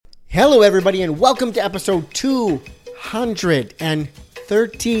Hello, everybody, and welcome to episode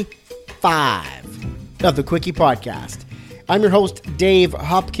 235 of the Quickie Podcast. I'm your host, Dave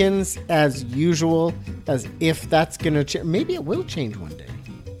Hopkins, as usual, as if that's going to change. Maybe it will change one day.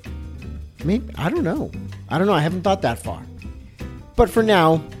 Maybe, I don't know. I haven't thought that far. But for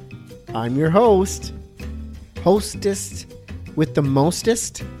now, I'm your host, hostess with the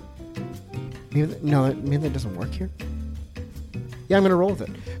mostest. Maybe that doesn't work here. Yeah, I'm going to roll with it.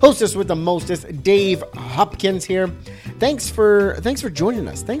 Hostess with the mostest, Dave Hopkins here. Thanks for joining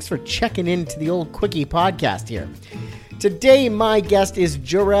us. Thanks for checking into the old Quickie Podcast here. Today, my guest is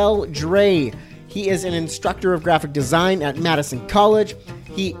Jorel Dray. He is an instructor of graphic design at Madison College.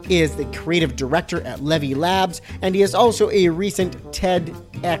 He is the creative director at Levee Labs, and he is also a recent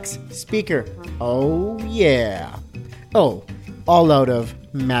TEDx speaker. Oh, yeah. Oh, all out of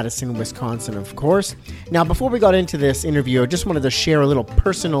Madison, Wisconsin, of course. Now, before we got into this interview, I just wanted to share a little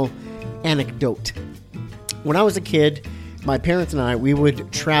personal anecdote. When I was a kid, my parents and I, we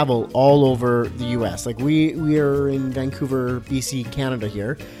would travel all over the U.S. Like, we are in Vancouver, BC, Canada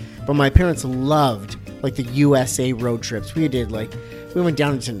here, but my parents loved, like, the USA road trips. We went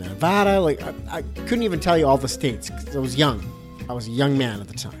down into Nevada. Like, I couldn't even tell you all the states because I was young. I was a young man at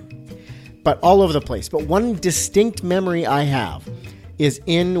the time. But all over the place. But one distinct memory I have is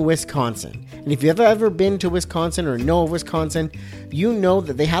in Wisconsin. And if you've ever been to Wisconsin or know of Wisconsin, you know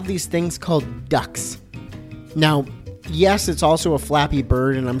that they have these things called ducks. Now, yes, it's also a Flappy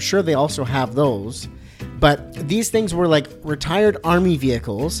Bird, and I'm sure they also have those. But these things were like retired Army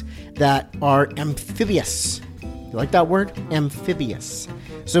vehicles that are amphibious. You like that word? Amphibious.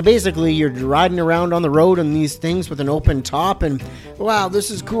 So basically, you're riding around on the road on these things with an open top, and wow, this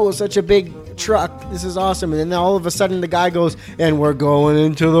is cool. Such a big truck. This is awesome. And then all of a sudden, the guy goes, and we're going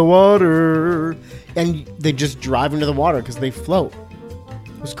into the water. And they just drive into the water because they float.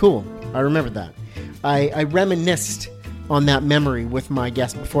 It was cool. I remember that. I reminisced on that memory with my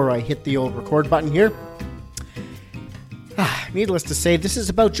guest before I hit the old record button here. Needless to say, this is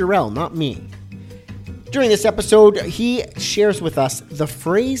about Jorel, not me. During this episode, he shares with us the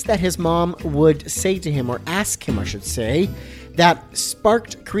phrase that his mom would say to him, or ask him, I should say, that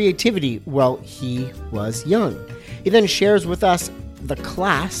sparked creativity while he was young. He then shares with us the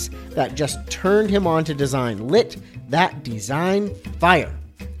class that just turned him on to design, lit that design fire.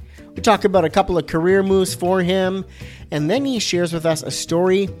 We talk about a couple of career moves for him, and then he shares with us a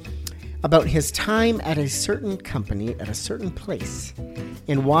story about his time at a certain company, at a certain place,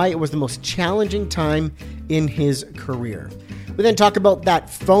 and why it was the most challenging time in his career. We then talk about that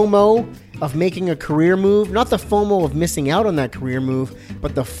FOMO of making a career move, not the FOMO of missing out on that career move,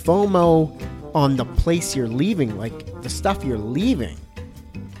 but the FOMO on the place you're leaving, like the stuff you're leaving.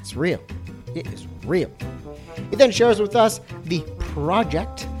 It's real. It is real. He then shares with us the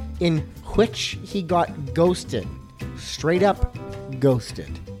project in which he got ghosted. Straight up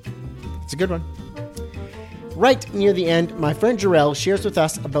ghosted. It's a good one. Right near the end, my friend Jorel shares with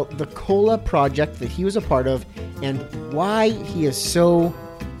us about the Cola project that he was a part of and why he is so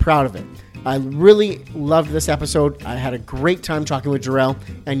proud of it. I really loved this episode. I had a great time talking with Jorel,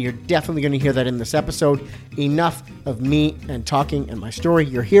 and you're definitely going to hear that in this episode. Enough of me and talking and my story.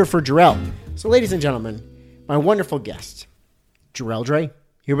 You're here for Jorel. So, ladies and gentlemen, my wonderful guest, Jorel Dray.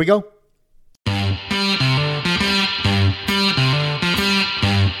 Here we go.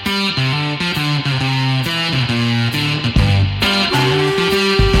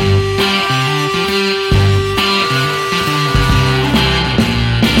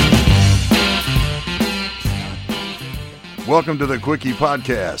 Welcome to the Quickie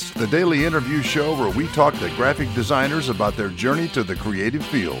Podcast, the daily interview show where we talk to graphic designers about their journey to the creative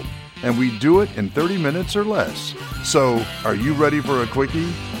field. And we do it in 30 minutes or less. So, are you ready for a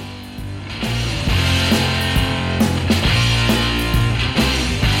Quickie?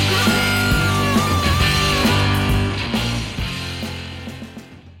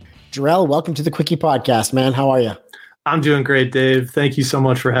 Jorel, welcome to the Quickie Podcast, man. How are you? I'm doing great, Dave. Thank you so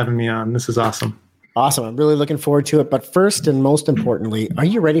much for having me on. This is awesome. Awesome. I'm really looking forward to it. But first and most importantly, are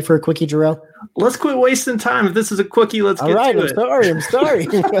you ready for a quickie, Jorel? Let's quit wasting time. If this is a quickie, let's get to it. I'm sorry.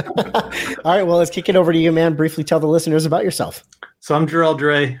 All right. Well, let's kick it over to you, man. Briefly tell the listeners about yourself. So I'm Jorel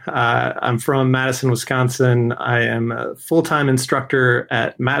Dray. I'm from Madison, Wisconsin. I am a full-time instructor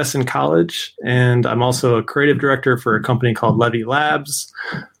at Madison College, and I'm also a creative director for a company called Levee Labs.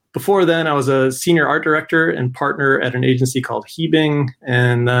 Before then, I was a senior art director and partner at an agency called Hebing.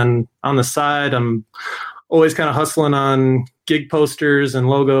 And then on the side, I'm always kind of hustling on gig posters and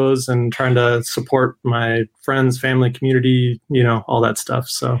logos and trying to support my friends, family, community, you know, all that stuff.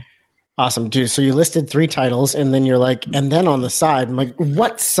 So Awesome, dude. So you listed 3 titles, and then you're like, and then on the side, I'm like,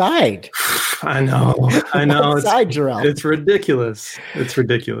 what side? I know. What side, Jorel? It's ridiculous. It's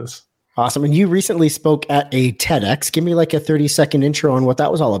ridiculous. Awesome. And you recently spoke at a TEDx. Give me like a 30-second intro on what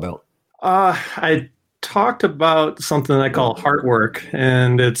that was all about. I talked about something that I call heart work,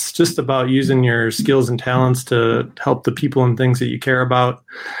 and it's just about using your skills and talents to help the people and things that you care about.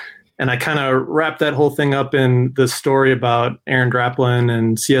 And I kind of wrapped that whole thing up in the story about Aaron Draplin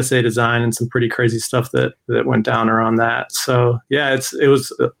and CSA design and some pretty crazy stuff that went down around that. So yeah, it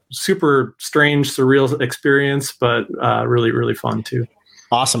was a super strange, surreal experience, but really, really fun too.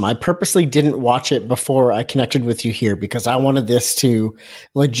 Awesome. I purposely didn't watch it before I connected with you here because I wanted this to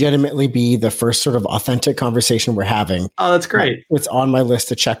legitimately be the first sort of authentic conversation we're having. Oh, that's great. It's on my list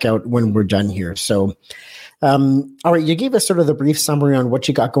to check out when we're done here. So, all right, you gave us sort of the brief summary on what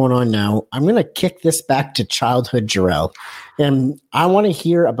you got going on now. I'm going to kick this back to childhood, Jorel. And I want to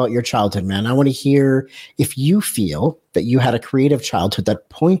hear about your childhood, man. I want to hear if you feel that you had a creative childhood that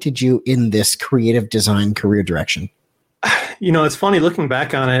pointed you in this creative design career direction. You know, it's funny looking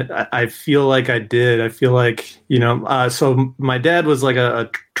back on it. I feel like I did. I feel like, so my dad was like a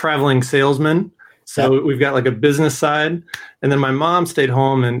traveling salesman. So we've got like a business side. And then my mom stayed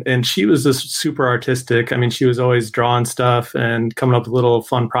home and she was just super artistic. I mean, she was always drawing stuff and coming up with little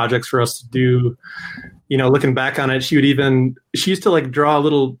fun projects for us to do. You know, looking back on it, she used to like draw a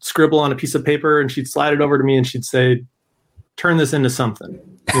little scribble on a piece of paper and she'd slide it over to me and she'd say, turn this into something.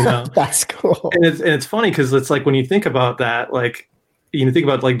 You know? That's cool. And it's funny because it's like when you think about that, like you think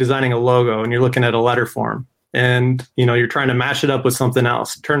about like designing a logo and you're looking at a letter form and you're trying to mash it up with something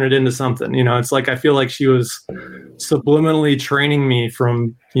else, turn it into something. It's like I feel like she was subliminally training me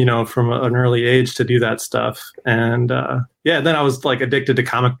from an early age to do that stuff. And then I was like addicted to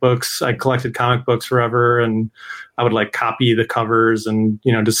comic books. I collected comic books forever and I would like copy the covers and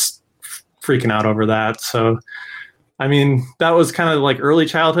just freaking out over that. So I mean, that was kind of like early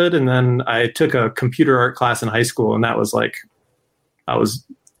childhood. And then I took a computer art class in high school. And that was like, I was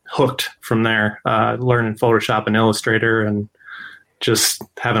hooked from there, learning Photoshop and Illustrator and just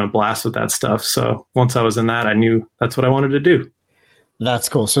having a blast with that stuff. So once I was in that, I knew that's what I wanted to do. That's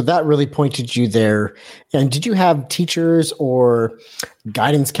cool. So that really pointed you there. And did you have teachers or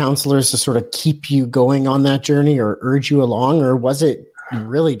guidance counselors to sort of keep you going on that journey or urge you along? Or was it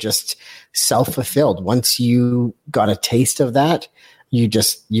really just self-fulfilled? Once you got a taste of that, you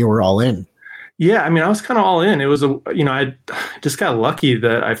were all in. Yeah, I mean, I was kind of all in. It was I just got lucky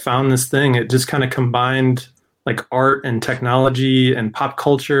that I found this thing. It just kind of combined like art and technology and pop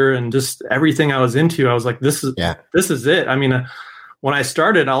culture and just everything I was into. I was like, this is it. I mean, when I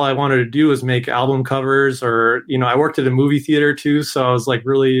started, all I wanted to do was make album covers or, I worked at a movie theater too. So I was like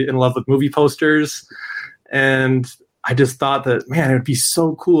really in love with movie posters. And I just thought that, man, it would be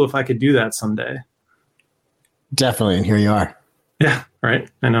so cool if I could do that someday. Definitely. And here you are. Yeah. Right.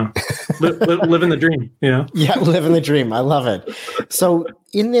 I know. Living the dream, Yeah. Living the dream. I love it. So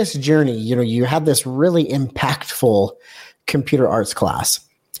in this journey, you had this really impactful computer arts class.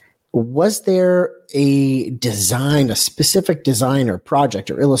 Was there a specific design or project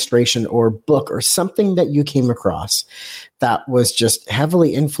or illustration or book or something that you came across that was just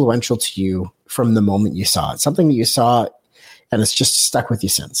heavily influential to you from the moment you saw it? Something that you saw and it's just stuck with you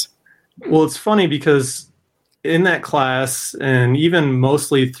since? Well, it's funny because in that class and even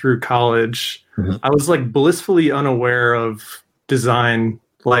mostly through college, I was like blissfully unaware of design.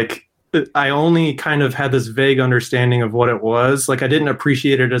 Like I only kind of had this vague understanding of what it was. Like I didn't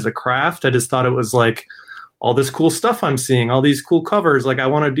appreciate it as a craft. I just thought it was like all this cool stuff I'm seeing, all these cool covers. Like I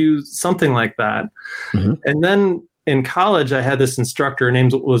want to do something like that. And then in college, I had this instructor. Her name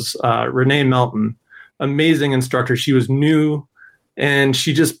was Renee Melton, amazing instructor. She was new. And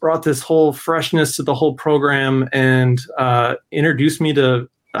she just brought this whole freshness to the whole program and introduced me to,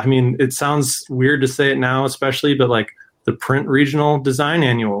 I mean, it sounds weird to say it now, especially, but like the Print Regional Design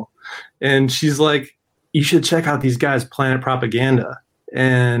Annual. And she's like, you should check out these guys, Planet Propaganda.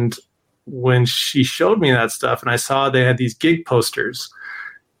 And when she showed me that stuff and I saw they had these gig posters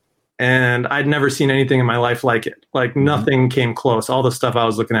and I'd never seen anything in my life like it. Like nothing came close. All the stuff I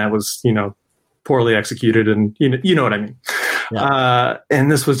was looking at was, poorly executed and you know what I mean? Yeah.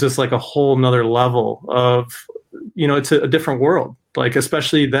 And this was just like a whole nother level of, it's a different world. Like,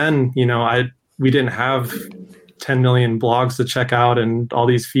 especially then, we didn't have 10 million blogs to check out and all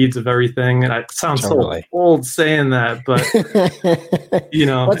these feeds of everything. And it sounds so old saying that, but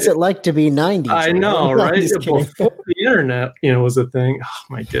what's it like to be 90? I know, right? Before the internet, was a thing. Oh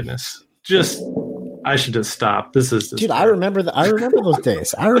my goodness. I should just stop. This is dude. I remember those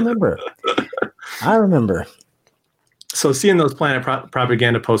days. I remember. So seeing those Planet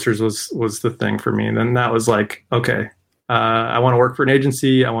Propaganda posters was the thing for me. And then that was like, okay, I want to work for an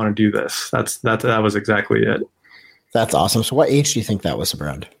agency. I want to do this. That was exactly it. That's awesome. So what age do you think that was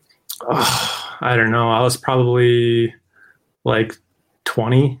around? Oh, I don't know. I was probably like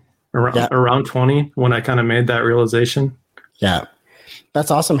 20, around 20 when I kind of made that realization. Yeah.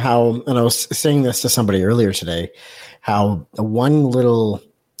 That's awesome how, and I was saying this to somebody earlier today, how one little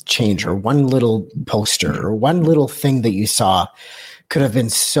change or one little poster or one little thing that you saw could have been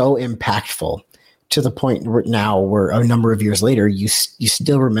so impactful to the point where now, where a number of years later, you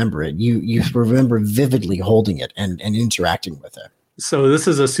still remember it. You remember vividly holding it and interacting with it. So this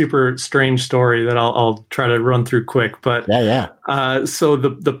is a super strange story that I'll try to run through quick. But so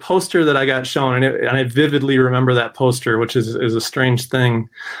the poster that I got shown, and I vividly remember that poster, which is a strange thing.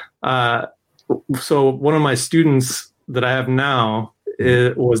 So one of my students that I have now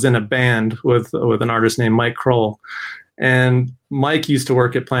was in a band with an artist named Mike Kroll, and Mike used to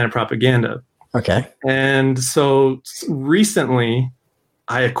work at Planet Propaganda. Okay. And so recently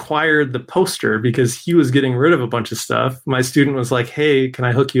I acquired the poster because he was getting rid of a bunch of stuff. My student was like, hey, can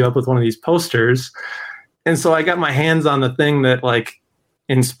I hook you up with one of these posters? And so I got my hands on the thing that like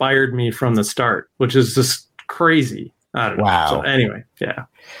inspired me from the start, which is just crazy. I don't know. Wow. So anyway, yeah.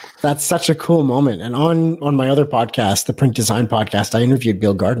 That's such a cool moment. And on my other podcast, the Print Design Podcast, I interviewed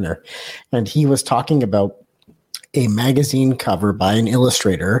Bill Gardner, and he was talking about a magazine cover by an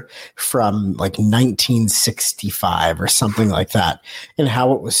illustrator from like 1965 or something like that, and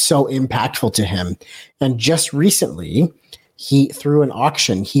how it was so impactful to him. And just recently, through an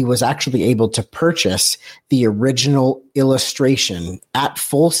auction, he was actually able to purchase the original illustration at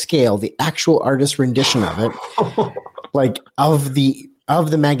full scale, the actual artist rendition of it, like of the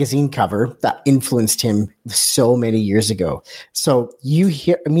magazine cover that influenced him so many years ago. So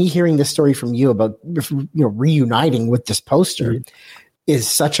hearing this story from you about reuniting with this poster is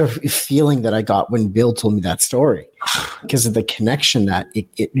such a feeling that I got when Bill told me that story, because of the connection that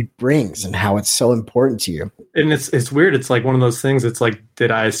it brings and how it's so important to you. And it's weird. It's like one of those things. It's like,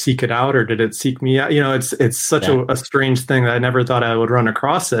 did I seek it out or did it seek me out? It's such a strange thing that I never thought I would run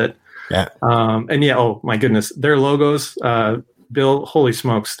across it. Yeah. Oh my goodness, their logos, Bill, holy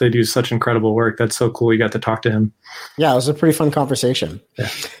smokes, they do such incredible work. That's so cool. You got to talk to him. Yeah, it was a pretty fun conversation.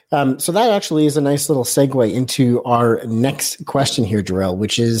 Yeah. So that actually is a nice little segue into our next question here, Jorel,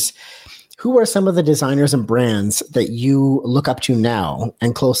 which is, who are some of the designers and brands that you look up to now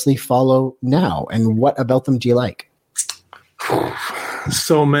and closely follow now? And what about them do you like?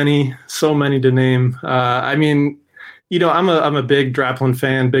 So many to name. I'm a big Draplin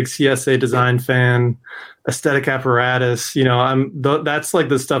fan, big CSA design fan, aesthetic apparatus. That's like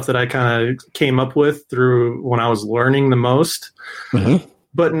the stuff that I kind of came up with through when I was learning the most. Mm-hmm.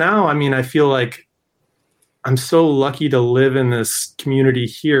 But now, I feel like I'm so lucky to live in this community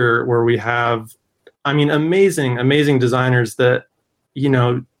here where we have, amazing designers that,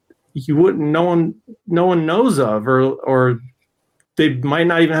 you wouldn't, no one knows of, or they might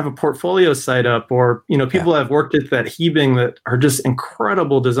not even have a portfolio site up, or, people that have worked at that Hebing that are just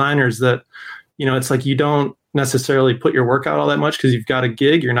incredible designers that, it's like you don't necessarily put your work out all that much because you've got a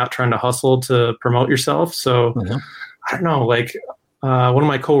gig. You're not trying to hustle to promote yourself. So I don't know, like one of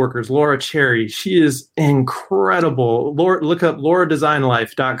my coworkers, Laura Cherry, she is incredible. Look up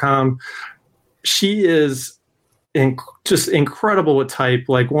lauradesignlife.com. She is just incredible with type,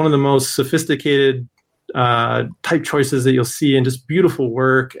 like one of the most sophisticated type choices that you'll see, and just beautiful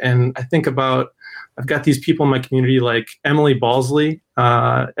work. And I think about, I've got these people in my community like Emily Balsley,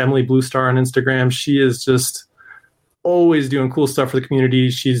 Emily Blue Star on Instagram. She is just always doing cool stuff for the community.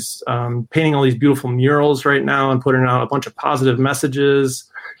 She's painting all these beautiful murals right now and putting out a bunch of positive messages,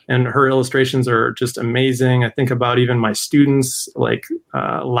 and her illustrations are just amazing. I think about even my students like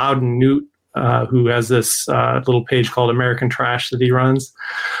Loudon Newt, who has this little page called American Trash that he runs.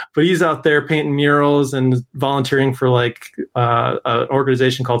 But he's out there painting murals and volunteering for like an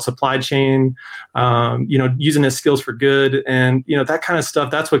organization called Supply Chain, using his skills for good. And, that kind of stuff,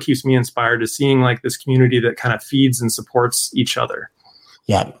 that's what keeps me inspired, to seeing like this community that kind of feeds and supports each other.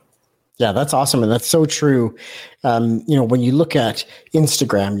 Yeah. Yeah, that's awesome. And that's so true. When you look at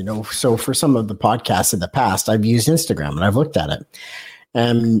Instagram, so for some of the podcasts in the past, I've used Instagram and I've looked at it.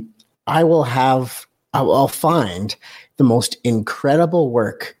 And I'll find the most incredible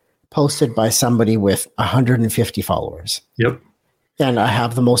work posted by somebody with 150 followers. Yep. And I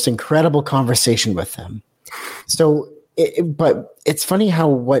have the most incredible conversation with them. So, but it's funny how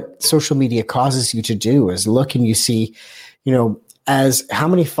what social media causes you to do is look and you see, as how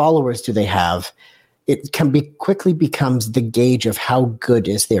many followers do they have? It quickly becomes the gauge of how good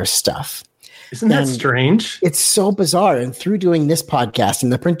is their stuff. Isn't that strange? It's so bizarre. And through doing this podcast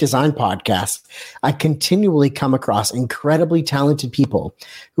and the print design podcast, I continually come across incredibly talented people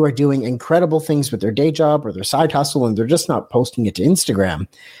who are doing incredible things with their day job or their side hustle, and they're just not posting it to Instagram,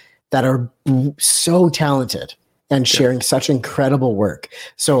 that are so talented and sharing such incredible work.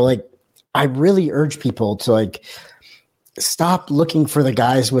 So like, I really urge people to like, stop looking for the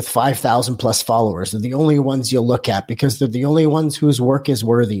guys with 5,000 plus followers. They're the only ones you'll look at because they're the only ones whose work is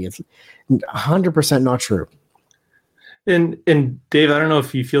worthy. It's 100% not true. And Dave, I don't know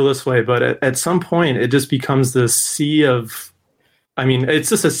if you feel this way, but at some point it just becomes this sea of, I mean, it's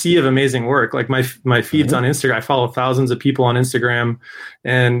just a sea of amazing work. Like my feeds on Instagram, I follow thousands of people on Instagram,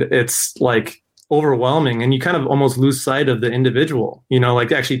 and it's like overwhelming, and you kind of almost lose sight of the individual,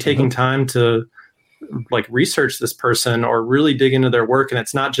 like actually taking time to like research this person or really dig into their work. And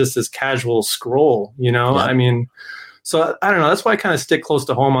it's not just this casual scroll, I mean, so I don't know. That's why I kind of stick close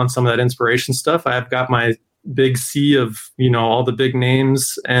to home on some of that inspiration stuff. I've got my big sea of, all the big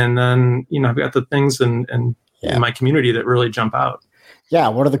names. And then, I've got the things in my community that really jump out. Yeah.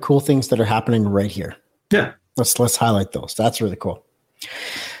 What are the cool things that are happening right here? Yeah. Let's highlight those. That's really cool.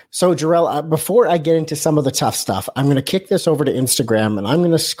 So, Jorel, before I get into some of the tough stuff, I'm going to kick this over to Instagram, and I'm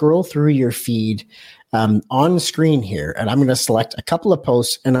going to scroll through your feed on screen here, and I'm going to select a couple of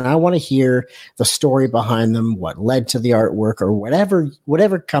posts, and I want to hear the story behind them, what led to the artwork, or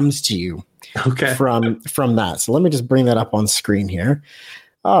whatever comes to you from that. So let me just bring that up on screen here.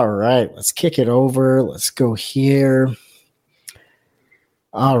 All right, let's kick it over. Let's go here.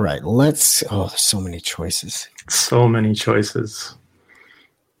 All right, there's so many choices. So many choices.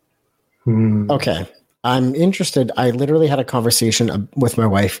 Okay. I'm interested. I literally had a conversation with my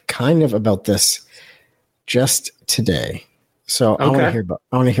wife kind of about this just today. So I want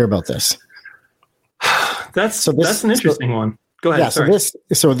to hear about this. That's an interesting one. Go ahead. Yeah. Sorry.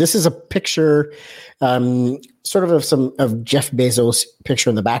 So this is a picture, sort of Jeff Bezos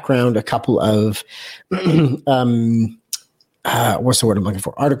picture in the background, a couple of, what's the word I'm looking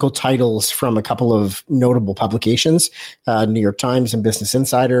for? Article titles from a couple of notable publications, New York Times and Business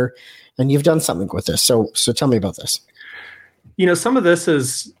Insider. And you've done something with this. So tell me about this. Some of this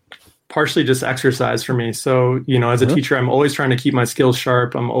is partially just exercise for me. So, as a teacher, I'm always trying to keep my skills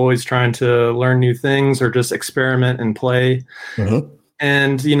sharp. I'm always trying to learn new things or just experiment and play.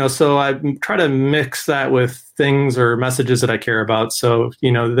 And, so I try to mix that with things or messages that I care about. So,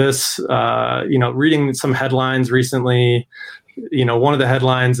 this, reading some headlines recently, one of the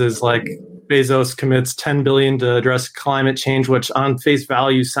headlines is like Bezos commits $10 billion to address climate change, which on face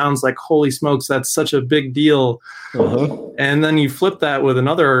value sounds like, holy smokes, that's such a big deal. And then you flip that with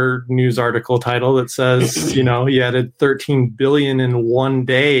another news article title that says, he added $13 billion in one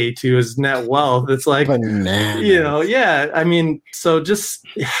day to his net wealth. It's like, I mean, so just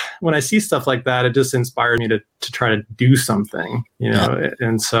when I see stuff like that, it just inspires me to try to do something,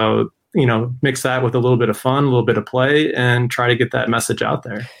 and so, mix that with a little bit of fun, a little bit of play, and try to get that message out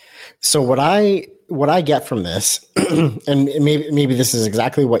there. So what I get from this, and maybe this is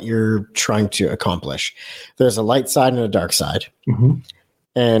exactly what you're trying to accomplish. There's a light side and a dark side.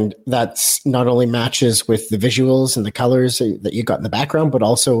 And that's not only matches with the visuals and the colors that you got in the background, but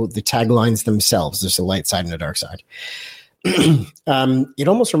also the taglines themselves. There's a light side and a dark side. It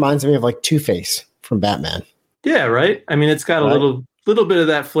almost reminds me of like Two-Face from Batman. Yeah, right. I mean, it's got a little bit of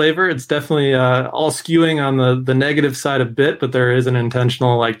that flavor. It's definitely all skewing on the negative side a bit, but there is an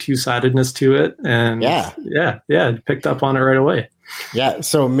intentional like two-sidedness to it. And picked up on it right away. Yeah.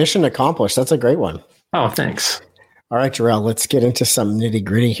 So mission accomplished. That's a great one. Oh, thanks. All right, Jorel, let's get into some nitty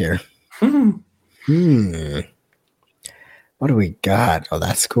gritty here. What do we got? Oh,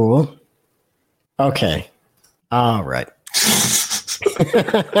 that's cool. Okay. All right.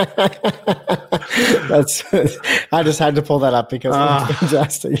 I just had to pull that up because it's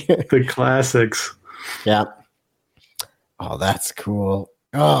fantastic. The classics. Yeah. Oh, that's cool.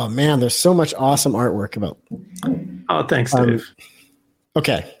 Oh man, there's so much awesome artwork about. Oh, thanks, Dave.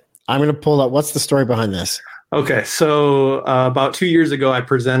 Okay. I'm going to pull up. What's the story behind this? Okay. So about 2 years ago, I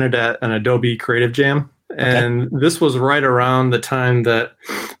presented at an Adobe Creative Jam. And this was right around the time that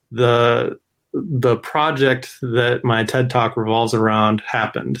the project that my TED Talk revolves around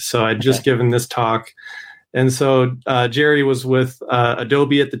happened. So I'd just given this talk. And so Jerry was with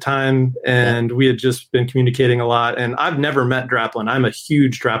Adobe at the time, and we had just been communicating a lot. And I've never met Draplin. I'm a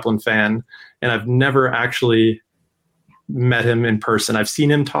huge Draplin fan, and I've never actually met him in person. I've seen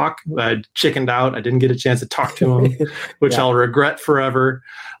him talk. I chickened out. I didn't get a chance to talk to him, which I'll regret forever.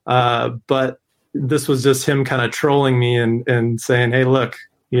 But this was just him kind of trolling me and saying, hey, look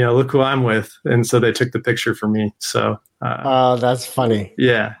who I'm with. And so they took the picture for me. So That's funny.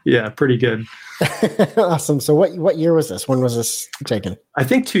 Yeah, pretty good. Awesome. So what year was this? When was this taken? I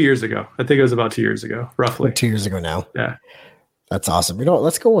think 2 years ago. I think it was about 2 years ago, roughly. 2 years ago now. Yeah. That's awesome. You know what?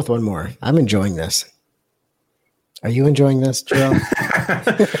 Let's go with one more. I'm enjoying this. Are you enjoying this, Jorel?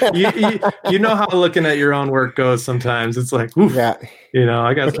 you know how looking at your own work goes sometimes. It's like, oof, yeah.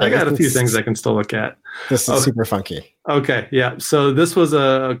 I got a few things I can still look at. This is super funky. Okay, yeah. So this was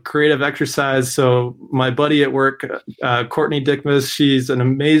a creative exercise. So my buddy at work, Courtney Dickmas, she's an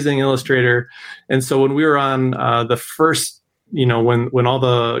amazing illustrator. And so when we were on the first, when all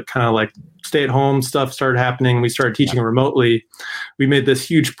the kind of like stay-at-home stuff started happening, we started teaching remotely. We made this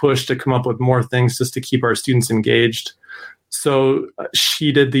huge push to come up with more things just to keep our students engaged. So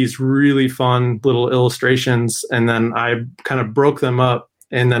she did these really fun little illustrations, and then I kind of broke them up,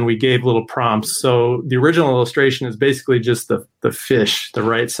 and then we gave little prompts. So the original illustration is basically just the fish, the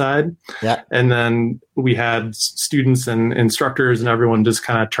right side. Yeah. And then we had students and instructors and everyone just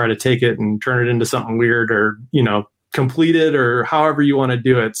kind of try to take it and turn it into something weird or, complete it or however you want to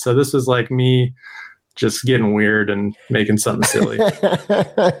do it. So this was like me just getting weird and making something silly.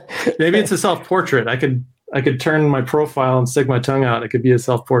 Maybe it's a self-portrait. I could turn my profile and stick my tongue out. It could be a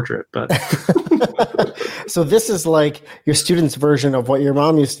self-portrait, but. So this is like your student's version of what your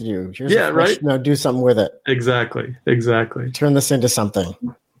mom used to do. Here's right. Now do something with it. Exactly. Turn this into something.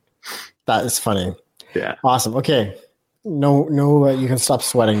 That is funny. Yeah. Awesome. Okay. No, you can stop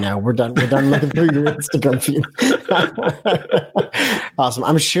sweating now. We're done looking through your Instagram feed. Awesome.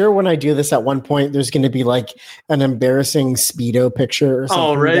 I'm sure when I do this at one point, there's going to be like an embarrassing Speedo picture or something.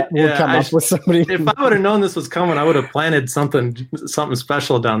 Oh, right. That will come up with somebody. If I would have known this was coming, I would have planted something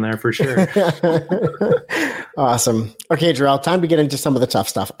special down there for sure. Awesome. Okay, Jorel, time to get into some of the tough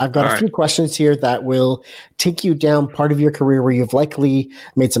stuff. I've got a few questions here that will take you down part of your career where you've likely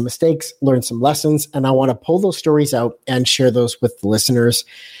made some mistakes, learned some lessons, and I want to pull those stories out and share those with the listeners.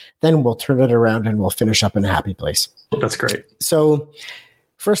 Then we'll turn it around and we'll finish up in a happy place. That's great. So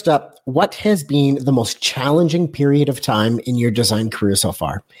first up, what has been the most challenging period of time in your design career so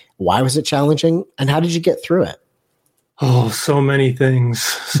far? Why was it challenging and how did you get through it? Oh, so many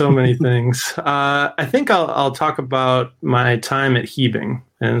things. I think I'll talk about my time at Hebing.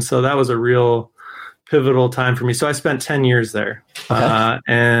 And so that was a real pivotal time for me. So I spent 10 years there. Okay.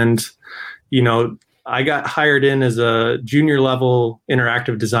 And, I got hired in as a junior level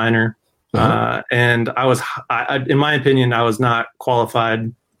interactive designer. And in my opinion, I was not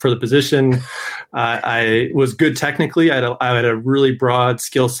qualified for the position. I was good technically. I had a really broad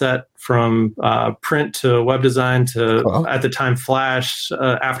skill set from print to web design to, at the time, Flash,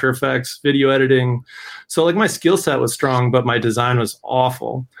 After Effects, video editing. So like my skill set was strong, but my design was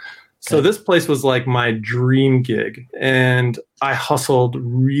awful. So this place was like my dream gig. And I hustled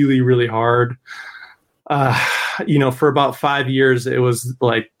really, really hard. For about 5 years, it was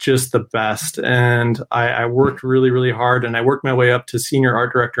like just the best. And I worked really, really hard and I worked my way up to senior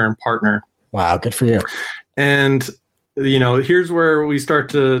art director and partner. Wow. Good for you. And, here's where we start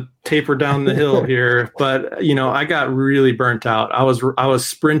to taper down the hill here. But, I got really burnt out. I was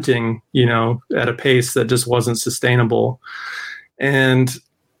sprinting, at a pace that just wasn't sustainable. And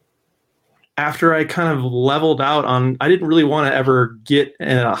after I kind of leveled out I didn't really want to ever get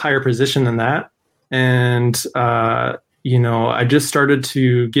in a higher position than that. And, I just started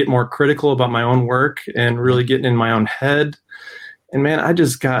to get more critical about my own work and really getting in my own head. And man, I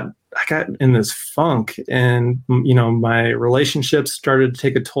got in this funk and, my relationships started to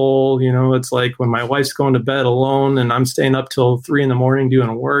take a toll. It's like when my wife's going to bed alone and I'm staying up till 3 a.m.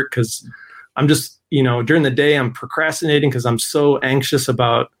 doing work. Cause I'm just, during the day I'm procrastinating cause I'm so anxious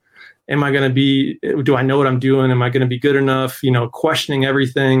about, do I know what I'm doing? Am I going to be good enough? Questioning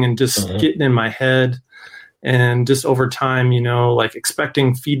everything and just getting in my head. And just over time, like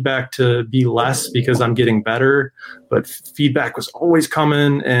expecting feedback to be less because I'm getting better, but feedback was always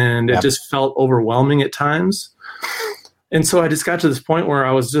coming and it just felt overwhelming at times. And so I just got to this point where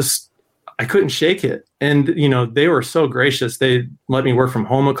I couldn't shake it. And, they were so gracious. They let me work from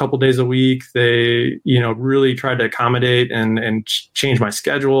home a couple days a week. They, really tried to accommodate and change my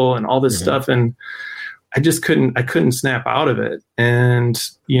schedule and all this stuff. And I couldn't snap out of it. And,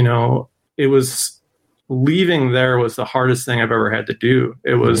 it was leaving there was the hardest thing I've ever had to do.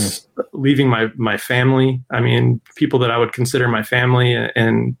 It was leaving my family. I mean, people that I would consider my family.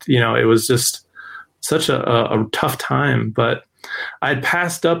 And, it was just such a tough time, but I had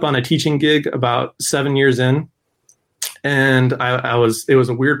passed up on a teaching gig about 7 years in. And it was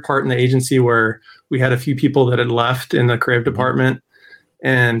a weird part in the agency where we had a few people that had left in the creative department.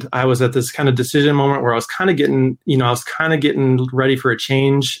 And I was at this kind of decision moment where I was kind of getting ready for a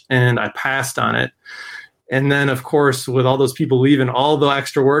change and I passed on it. And then, of course, with all those people leaving, all the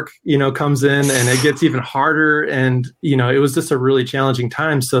extra work, comes in, and it gets even harder. And, it was just a really challenging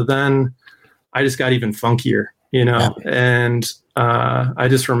time. So then I just got even funkier, and I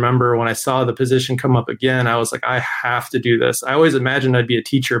just remember when I saw the position come up again, I was like, I have to do this. I always imagined I'd be a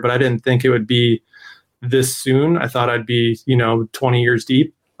teacher, but I didn't think it would be this soon. I thought I'd be, 20 years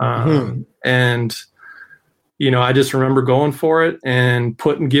deep. And, I just remember going for it and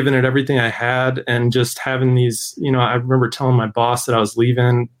giving it everything I had, and just having these, I remember telling my boss that I was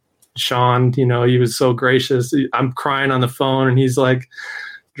leaving, Sean, he was so gracious. I'm crying on the phone, and he's like,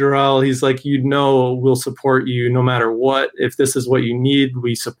 Jorel, he's like, we'll support you no matter what. If this is what you need,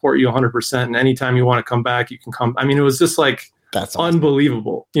 we support you 100%. And anytime you want to come back, you can come. I mean, it was just like, that's awesome.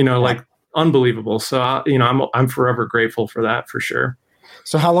 Unbelievable, like unbelievable. So, I'm forever grateful for that, for sure.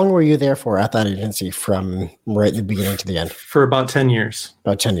 So how long were you there for at that agency, from right at the beginning to the end? For about 10 years.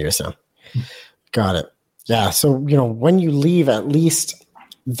 About 10 years now. Got it. Yeah. So, when you leave, at least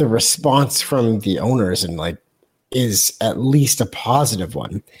the response from the owners is at least a positive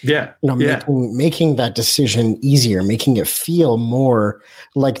one. Yeah. Making that decision easier, making it feel more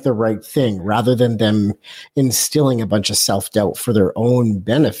like the right thing, rather than them instilling a bunch of self-doubt for their own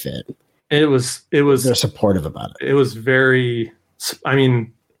benefit. They're supportive about it. It was very,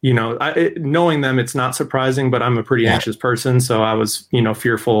 knowing them, it's not surprising, but I'm a pretty anxious person. So I was,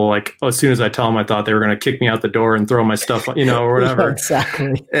 fearful, like as soon as I tell them, I thought they were going to kick me out the door and throw my stuff, or whatever. Yeah,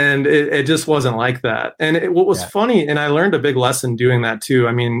 exactly. And it just wasn't like that. And what was funny, and I learned a big lesson doing that too.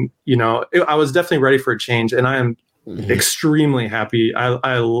 I mean, I was definitely ready for a change, and I am extremely happy.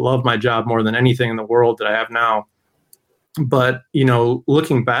 I love my job more than anything in the world that I have now. But,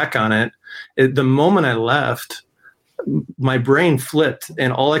 looking back on it, the moment I left, my brain flipped,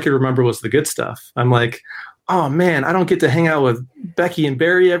 and all I could remember was the good stuff. I'm like, oh man, I don't get to hang out with Becky and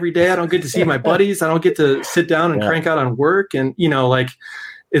Barry every day. I don't get to see my buddies. I don't get to sit down and crank out on work. And,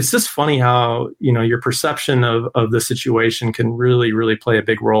 it's just funny how, your perception of the situation can really, really play a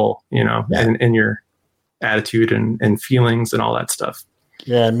big role, in your attitude and feelings and all that stuff.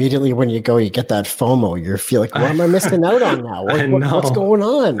 Yeah, immediately when you go, you get that FOMO. You feel like, what am I missing out on now? What's going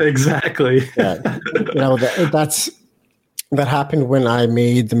on? Exactly. That happened when I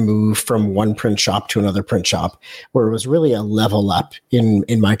made the move from one print shop to another print shop, where it was really a level up in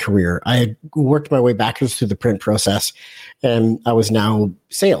my career. I had worked my way backwards through the print process, and I was now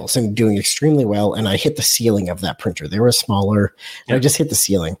sales and doing extremely well. And I hit the ceiling of that printer. They were smaller, and I just hit the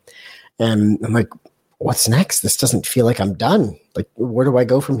ceiling. And I'm like, what's next? This doesn't feel like I'm done. Like, where do I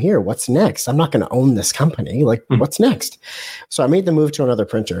go from here? What's next? I'm not going to own this company. Like, what's next? So I made the move to another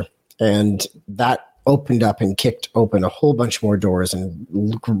printer, and that opened up and kicked open a whole bunch more doors, and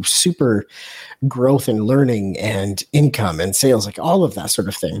super growth and learning and income and sales, like all of that sort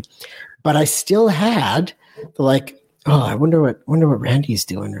of thing. But I still had the I wonder what Randy's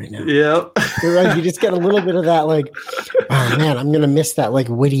doing right now. Yeah. Right. You just get a little bit of that, oh man, I'm going to miss that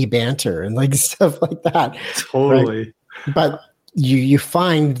witty banter and stuff like that. Totally. Right? But you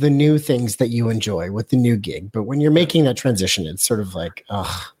find the new things that you enjoy with the new gig. But when you're making that transition, it's sort of like,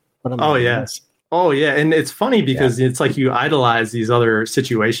 what am I doing this? Oh yeah. And it's funny because it's like you idolize these other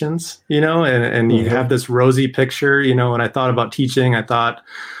situations, and you have this rosy picture, when I thought about teaching, I thought,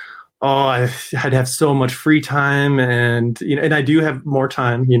 I'd have so much free time, and, and I do have more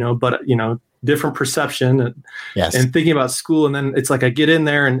time, but, different perception and thinking about school. And then it's like, I get in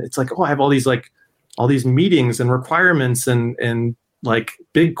there and it's like, I have all these meetings and requirements and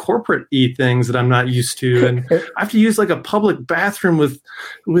big corporate-y things that I'm not used to. And I have to use a public bathroom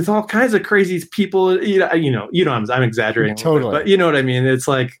with all kinds of crazy people, I'm exaggerating. Totally. But you know what I mean? It's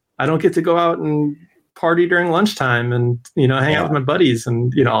like, I don't get to go out and party during lunchtime and, hang out with my buddies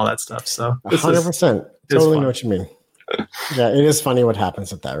and, all that stuff. So 100%. Totally know what you mean. Yeah. It is funny what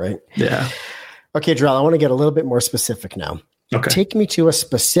happens with that, right? Yeah. Okay, Jorel, I want to get a little bit more specific now. Okay. Take me to a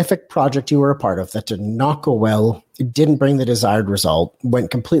specific project you were a part of that did not go well. It didn't bring the desired result,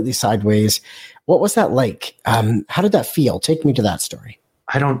 went completely sideways. What was that like? How did that feel? Take me to that story.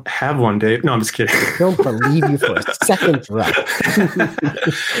 I don't have one, Dave. No, I'm just kidding. I don't believe you for a second, right?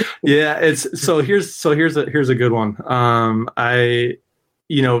 Yeah, here's a good one.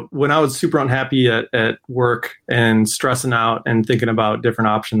 When I was super unhappy at work and stressing out and thinking about different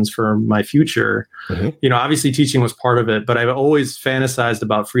options for my future, obviously teaching was part of it, but I've always fantasized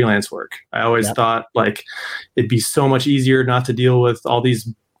about freelance work. I always thought it'd be so much easier not to deal with all these,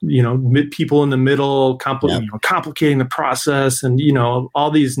 people in the middle, complicating the process and,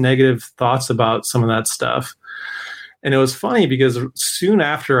 all these negative thoughts about some of that stuff. And it was funny because soon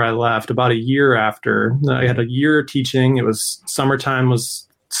after I left, about a year after, I had a year teaching. It was summertime was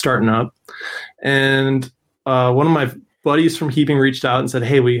starting up. And one of my buddies from Heaping reached out and said,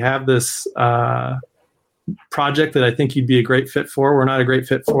 "Hey, we have this project that I think you'd be a great fit for. We're not a great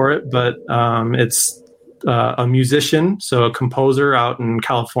fit for it, but it's a musician, so a composer out in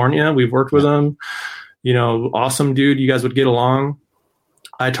California. We've worked with him. Awesome dude. You guys would get along."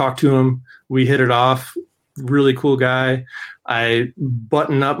 I talked to him. We hit it off. Really cool guy. I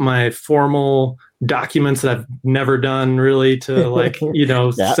button up my formal documents that I've never done really to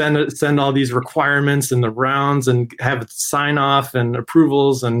send all these requirements and the rounds and have sign off and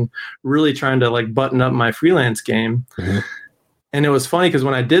approvals and really trying to button up my freelance game. Mm-hmm. And it was funny because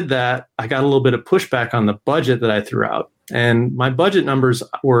when I did that, I got a little bit of pushback on the budget that I threw out. And my budget numbers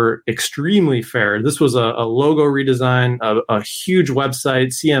were extremely fair. This was a logo redesign, a huge website,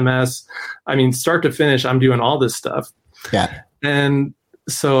 CMS. I mean, start to finish, I'm doing all this stuff. Yeah. And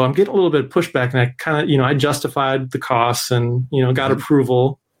so I'm getting a little bit of pushback, and I kind of, I justified the costs and, got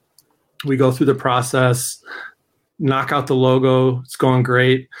approval. We go through the process, knock out the logo. It's going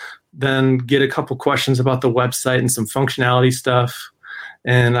great. Then get a couple questions about the website and some functionality stuff.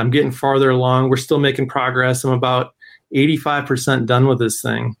 And I'm getting farther along. We're still making progress. I'm about 85% done with this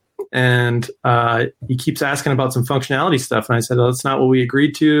thing. And he keeps asking about some functionality stuff. And I said, that's not what we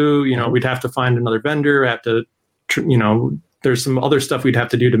agreed to. We'd have to find another vendor, have to, there's some other stuff we'd have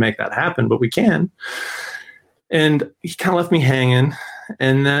to do to make that happen, but we can. And he kind of left me hanging.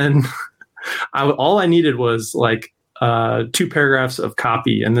 And then all I needed was 2 paragraphs of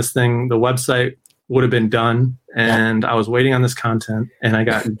copy, and this thing, the website would have been done. And I was waiting on this content, and I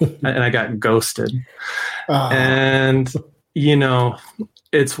got ghosted. And,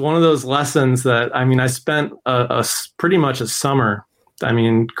 it's one of those lessons that, I spent a pretty much a summer,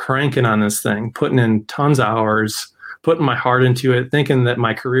 cranking on this thing, putting in tons of hours, putting my heart into it, thinking that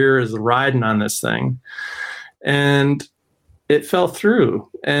my career is riding on this thing. And it fell through,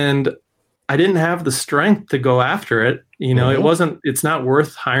 and I didn't have the strength to go after it. It's not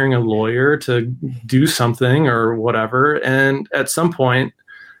worth hiring a lawyer to do something or whatever. And at some point,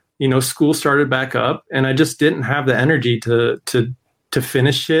 school started back up, and I just didn't have the energy to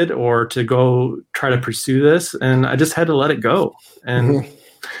finish it or to go try to pursue this. And I just had to let it go. And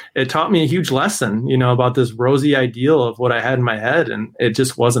it taught me a huge lesson, about this rosy ideal of what I had in my head. And it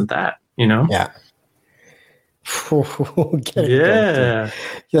just wasn't that, Yeah.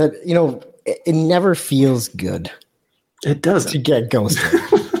 Yeah. It never feels good. It doesn't. To get ghosted.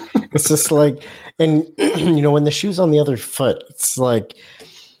 It's just and when the shoe's on the other foot, it's I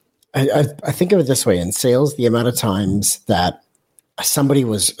think of it this way: in sales, the amount of times that somebody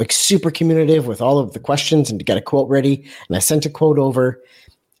was super communicative with all of the questions and to get a quote ready, and I sent a quote over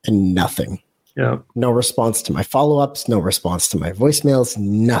and nothing. Yeah. No response to my follow-ups, no response to my voicemails,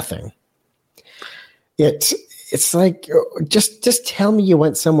 nothing. It's just tell me you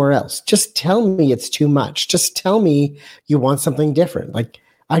went somewhere else. Just tell me it's too much. Just tell me you want something different.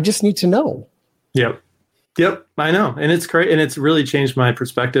 I just need to know. Yep. I know. And it's great. And it's really changed my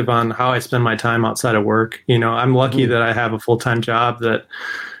perspective on how I spend my time outside of work. I'm lucky that I have a full-time job that,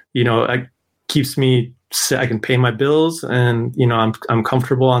 keeps me, I can pay my bills, and, I'm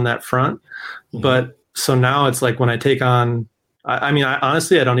comfortable on that front. Mm-hmm. But so now it's when I take on, I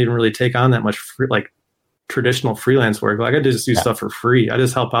honestly, I don't even really take on that much traditional freelance work. I just do stuff for free. I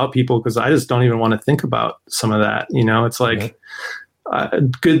just help out people because I just don't even want to think about some of that. It's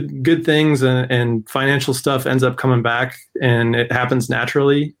good things and financial stuff ends up coming back, and it happens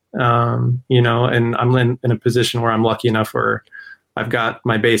naturally. And I'm in a position where I'm lucky enough where I've got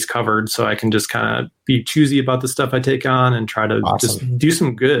my base covered, so I can just kind of be choosy about the stuff I take on and try to just do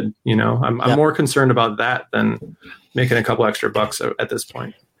some good. I'm more concerned about that than making a couple extra bucks at this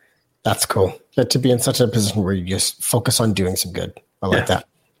point. That's cool. But to be in such a position where you just focus on doing some good. I like that.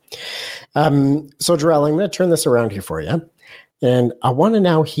 So Jorel, I'm going to turn this around here for you. And I want to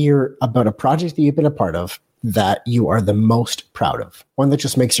now hear about a project that you've been a part of that you are the most proud of. One that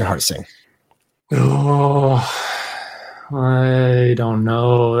just makes your heart sing. Oh, I don't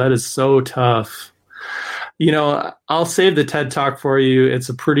know. That is so tough. I'll save the TED Talk for you.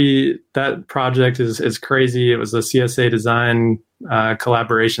 That project is crazy. It was a CSA design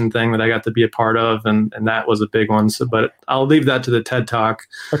collaboration thing that I got to be a part of, and that was a big one. So, but I'll leave that to the TED Talk.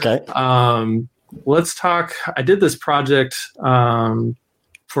 Okay. Let's talk. I did this project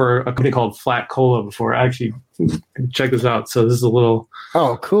for a company called Flat Cola before. Actually, check this out. So this is a little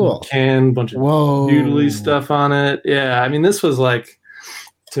cool can, bunch of doodly stuff on it. Yeah, this was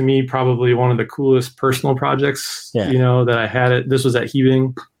to me probably one of the coolest personal projects that I had. This was at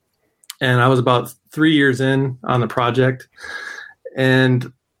Heaping, and I was about 3 years in on the project.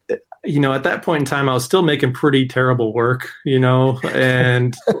 And at that point in time, I was still making pretty terrible work,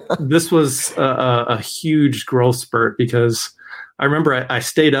 and this was a huge growth spurt because I remember I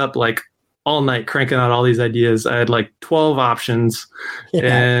stayed up like all night cranking out all these ideas. I had like 12 options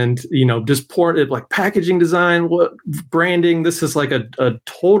and, just poured it like packaging design, what branding. This is like a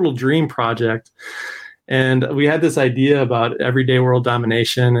total dream project. And we had this idea about everyday world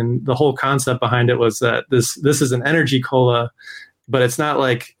domination. And the whole concept behind it was that this is an energy cola, but it's not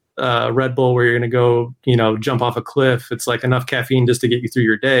like Red Bull where you're going to go, jump off a cliff. It's like enough caffeine just to get you through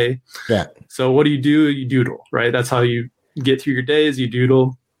your day. Yeah. So what do? You doodle, right? That's how you get through your days. You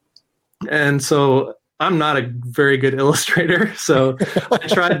doodle. And so I'm not a very good illustrator. So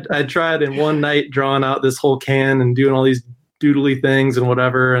I tried in one night drawing out this whole can and doing all these doodly things and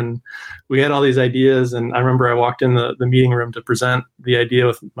whatever. And we had all these ideas. And I remember I walked in the meeting room to present the idea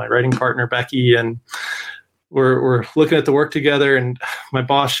with my writing partner, Becky, and we're looking at the work together. And my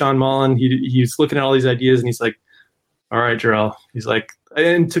boss, Sean Mullen, he's looking at all these ideas and he's like, all right, Jorel. He's like,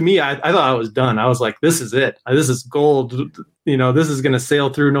 and to me, I thought I was done. I was like, this is it. This is gold. This is going to sail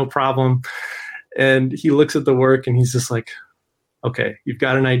through no problem. And he looks at the work and he's just like, okay, you've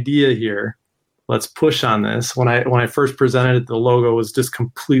got an idea here. Let's push on this. When I first presented it, the logo was just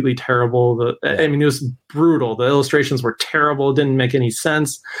completely terrible. It was brutal. The illustrations were terrible. It didn't make any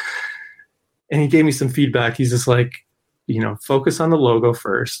sense. And he gave me some feedback. He's just like, focus on the logo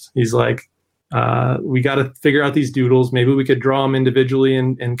first. He's like, we got to figure out these doodles. Maybe we could draw them individually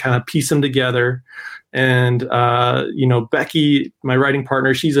and kind of piece them together. And, Becky, my writing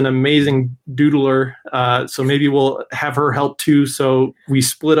partner, she's an amazing doodler. So maybe we'll have her help too. So we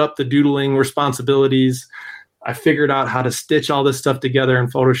split up the doodling responsibilities. I figured out how to stitch all this stuff together in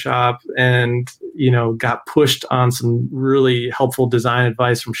Photoshop and, got pushed on some really helpful design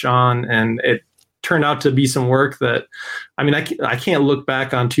advice from Sean. And it turned out to be some work that, I can't look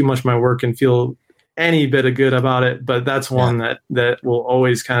back on too much of my work and feel any bit of good about it, but that's one that will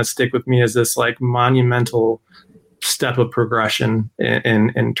always kind of stick with me as this like monumental step of progression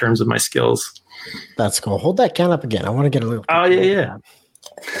in terms of my skills. That's cool. Hold that can up again. I want to get a little. Oh yeah.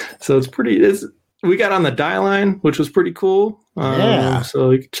 So we got on the die line, which was pretty cool.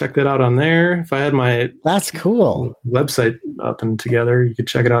 So you can check that out on there. If I had my that's cool website up and together, you could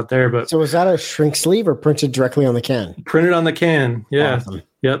check it out there. But so was that a shrink sleeve or printed directly on the can? Printed on the can. Yeah. Awesome.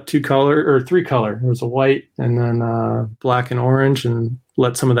 Yep. 2 color or 3 color. There was a white and then black and orange, and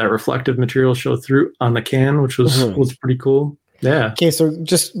let some of that reflective material show through on the can, which was pretty cool. Yeah. Okay. So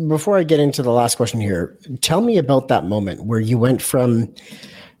just before I get into the last question here, tell me about that moment where you went from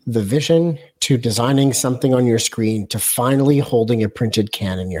the vision to designing something on your screen to finally holding a printed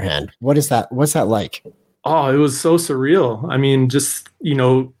can in your hand. What's that like? Oh, it was so surreal.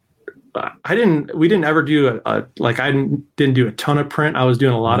 We didn't ever do I didn't do a ton of print. I was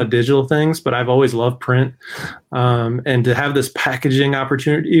doing a lot of digital things, but I've always loved print. And to have this packaging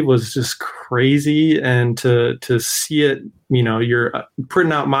opportunity was just crazy. And to see it, you're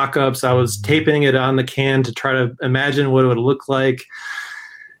printing out mock-ups. I was taping it on the can to try to imagine what it would look like.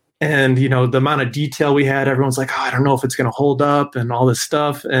 And, the amount of detail we had, everyone's like, oh, I don't know if it's going to hold up and all this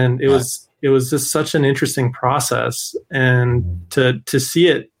stuff. And it was just such an interesting process. And to see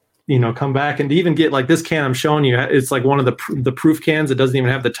it, come back and to even get like this can I'm showing you, it's like one of the proof cans. It doesn't even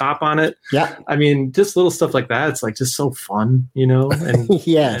have the top on it. Yeah. Just little stuff like that. It's like just so fun, and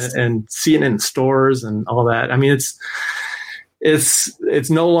yes. and seeing it in stores and all that. It's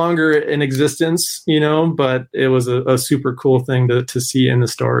no longer in existence, but it was a super cool thing to see in the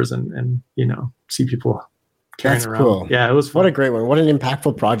stores and see people carrying That's around. Cool. Yeah, it was fun. What a great one. What an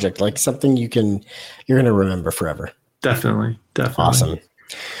impactful project. Like something you're going to remember forever. Definitely. Awesome.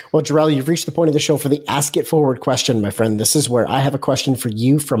 Well, Jorel, you've reached the point of the show for the Ask It Forward question, my friend. This is where I have a question for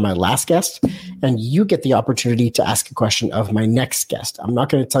you from my last guest, and you get the opportunity to ask a question of my next guest. I'm not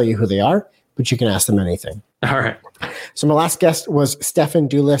going to tell you who they are, but you can ask them anything. All right. So my last guest was Stefan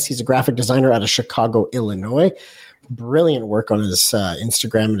Dulis. He's a graphic designer out of Chicago, Illinois. Brilliant work on his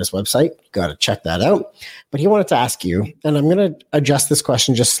Instagram and his website. You got to check that out. But he wanted to ask you, and I'm going to adjust this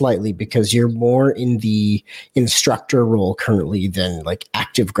question just slightly because you're more in the instructor role currently than like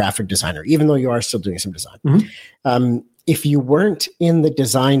active graphic designer, even though you are still doing some design. Mm-hmm. If you weren't in the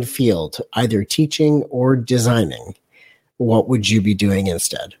design field, either teaching or designing, what would you be doing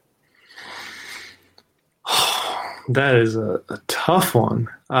instead? That is a tough one.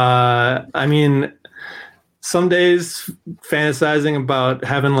 some days fantasizing about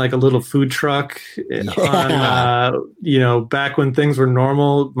having like a little food truck on, back when things were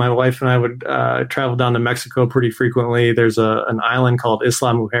normal. My wife and I would travel down to Mexico pretty frequently. There's an island called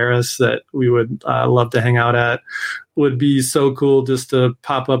Isla Mujeres that we would love to hang out at. Would be so cool just to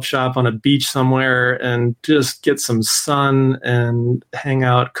pop up shop on a beach somewhere and just get some sun and hang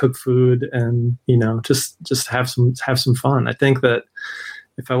out, cook food, and just have some fun. I think that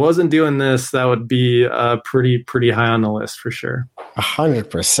if I wasn't doing this, that would be pretty high on the list for sure.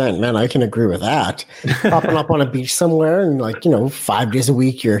 100%, man. I can agree with that. Popping up on a beach somewhere and 5 days a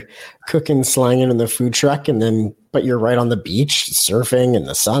week, you're cooking, slanging in the food truck, but you're right on the beach, surfing in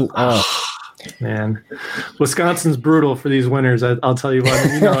the sun. Oh, man, Wisconsin's brutal for these winters. I'll tell you what.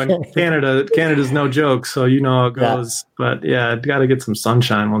 In Canada's no joke, so you know how it goes. Yeah. But yeah, got to get some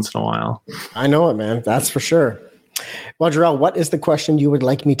sunshine once in a while. I know it, man. That's for sure. Well, Jorel, what is the question you would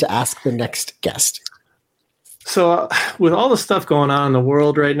like me to ask the next guest? So with all the stuff going on in the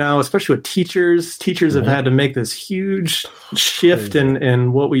world right now, especially with teachers have had to make this huge shift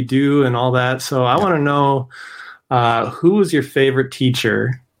in what we do and all that. So I want to know who was your favorite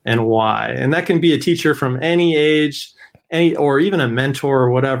teacher and why? And that can be a teacher from any age, or even a mentor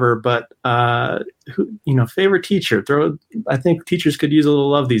or whatever, but favorite teacher. I think teachers could use a little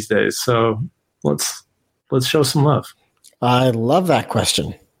love these days. So let's show some love. I love that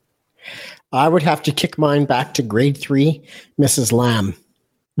question. I would have to kick mine back to grade 3, Mrs. Lamb.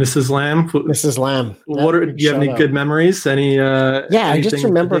 Mrs. Lamb? Mrs. Lamb. Do you have any good memories? I just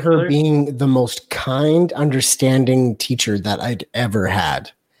remember her being the most kind, understanding teacher that I'd ever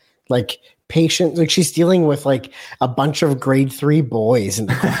had. Like patient, like she's dealing with like a bunch of grade 3 boys in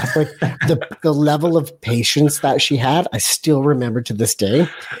the class. Like the level of patience that she had, I still remember to this day.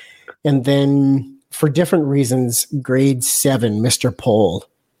 And then for different reasons, grade 7, Mr. Pole.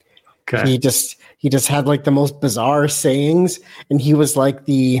 Okay. He just had like the most bizarre sayings, and he was like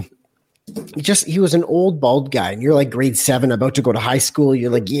he was an old bald guy, and you're like grade 7 about to go to high school.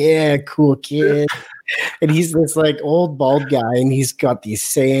 You're like, yeah, cool kid. And he's this like old bald guy, and he's got these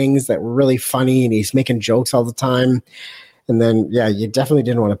sayings that were really funny, and he's making jokes all the time. And then, yeah, you definitely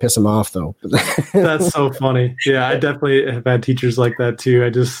didn't want to piss him off, though. That's so funny. Yeah, I definitely have had teachers like that too.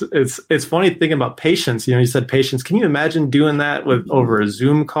 It's funny thinking about patience. You said patience. Can you imagine doing that over a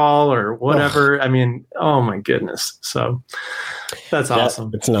Zoom call or whatever? I mean, oh my goodness. So that's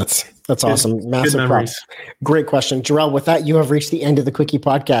awesome. It's nuts. That's awesome. Massive props. Great question. Jorel, with that, you have reached the end of the Quickie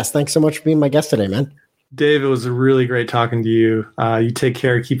Podcast. Thanks so much for being my guest today, man. Dave, it was really great talking to you. You take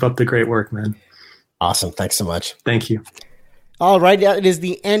care. Keep up the great work, man. Awesome. Thanks so much. Thank you. All right, it is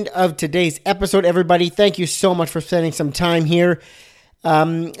the end of today's episode, everybody. Thank you so much for spending some time here.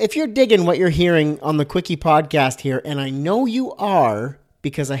 If you're digging what you're hearing on the Quickie Podcast here, and I know you are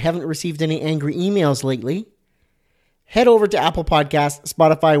because I haven't received any angry emails lately, head over to Apple Podcasts,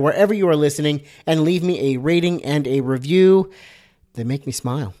 Spotify, wherever you are listening, and leave me a rating and a review. They make me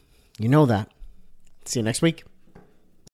smile. You know that. See you next week.